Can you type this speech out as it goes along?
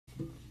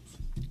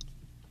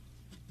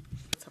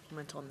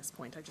supplement on this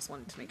point. I just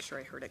wanted to make sure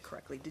I heard it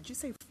correctly. Did you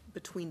say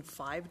between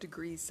 5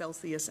 degrees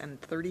Celsius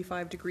and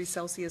 35 degrees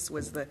Celsius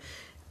was the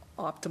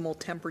optimal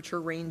temperature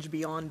range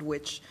beyond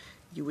which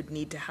you would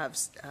need to have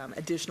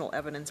additional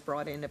evidence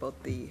brought in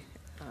about the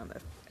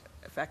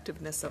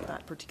effectiveness of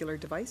that particular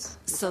device?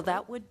 So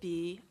that would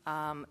be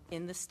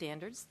in the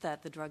standards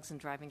that the Drugs and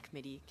Driving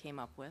Committee came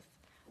up with.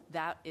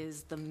 That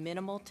is the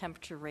minimal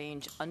temperature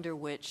range under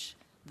which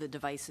the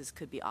devices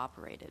could be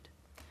operated.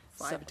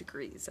 5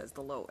 degrees as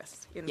the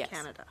lowest in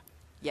Canada.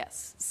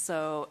 Yes.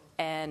 So,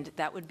 and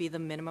that would be the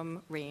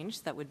minimum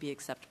range that would be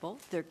acceptable.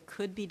 There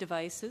could be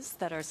devices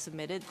that are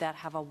submitted that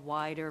have a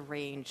wider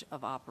range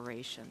of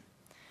operation.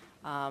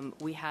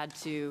 We had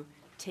to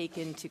take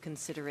into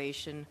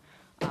consideration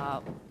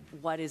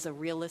what is a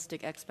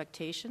realistic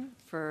expectation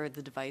for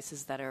the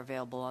devices that are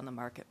available on the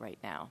market right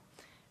now.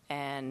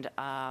 And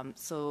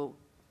so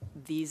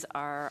these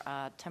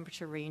are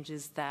temperature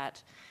ranges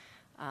that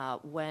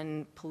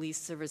when police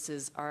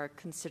services are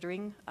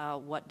considering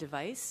what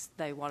device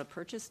they want to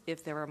purchase,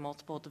 if there are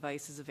multiple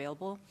devices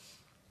available,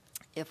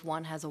 if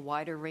one has a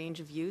wider range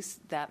of use,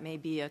 that may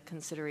be a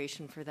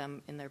consideration for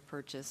them in their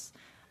purchase.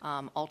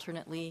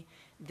 Alternately,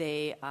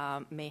 they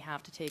may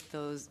have to take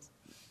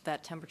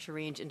that temperature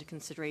range into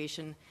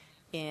consideration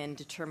in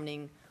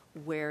determining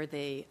where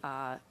they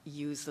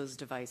use those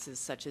devices,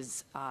 such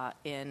as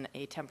in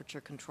a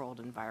temperature-controlled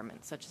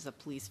environment, such as a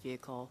police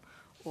vehicle,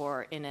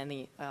 or in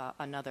any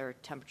another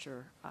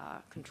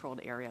temperature-controlled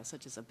area,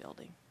 such as a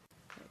building.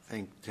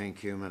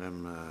 Thank you,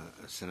 Madam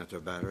Senator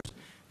Batters.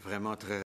 Vraiment très